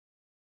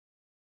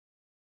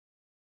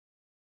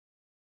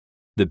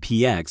The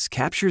PX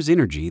captures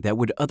energy that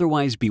would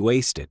otherwise be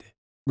wasted,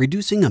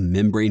 reducing a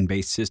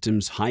membrane-based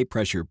system's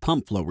high-pressure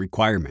pump flow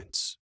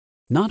requirements.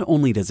 Not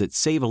only does it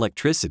save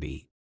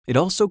electricity, it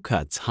also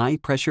cuts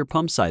high-pressure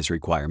pump size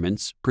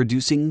requirements,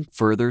 producing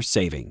further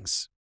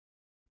savings.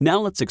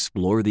 Now let's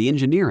explore the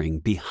engineering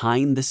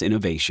behind this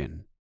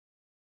innovation.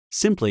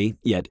 Simply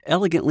yet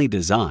elegantly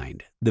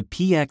designed, the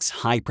PX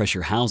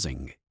high-pressure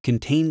housing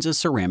contains a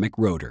ceramic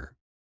rotor.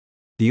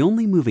 The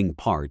only moving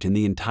part in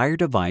the entire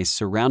device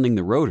surrounding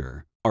the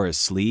rotor are a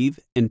sleeve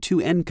and two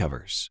end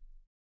covers.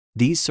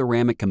 These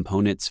ceramic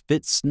components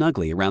fit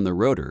snugly around the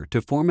rotor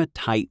to form a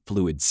tight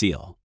fluid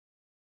seal.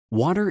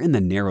 Water in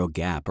the narrow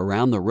gap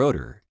around the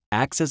rotor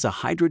acts as a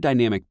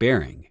hydrodynamic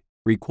bearing,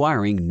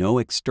 requiring no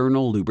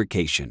external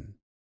lubrication.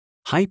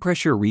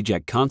 High-pressure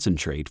reject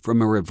concentrate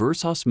from a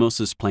reverse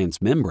osmosis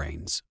plant's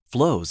membranes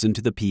flows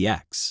into the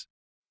PX.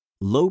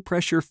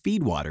 Low-pressure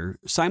feed water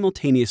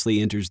simultaneously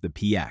enters the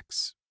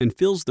PX and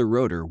fills the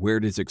rotor where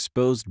it is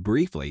exposed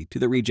briefly to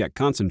the reject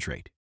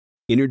concentrate.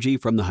 Energy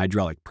from the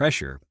hydraulic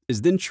pressure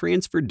is then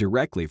transferred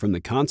directly from the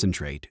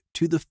concentrate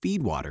to the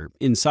feed water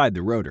inside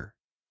the rotor.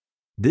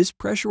 This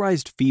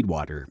pressurized feed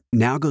water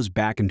now goes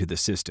back into the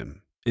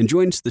system and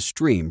joins the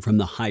stream from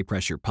the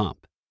high-pressure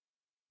pump.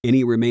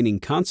 Any remaining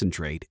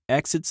concentrate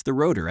exits the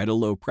rotor at a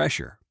low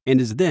pressure and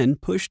is then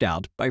pushed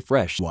out by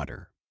fresh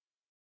water.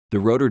 The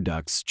rotor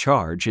ducts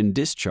charge and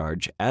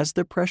discharge as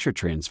the pressure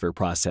transfer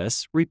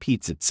process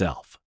repeats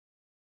itself.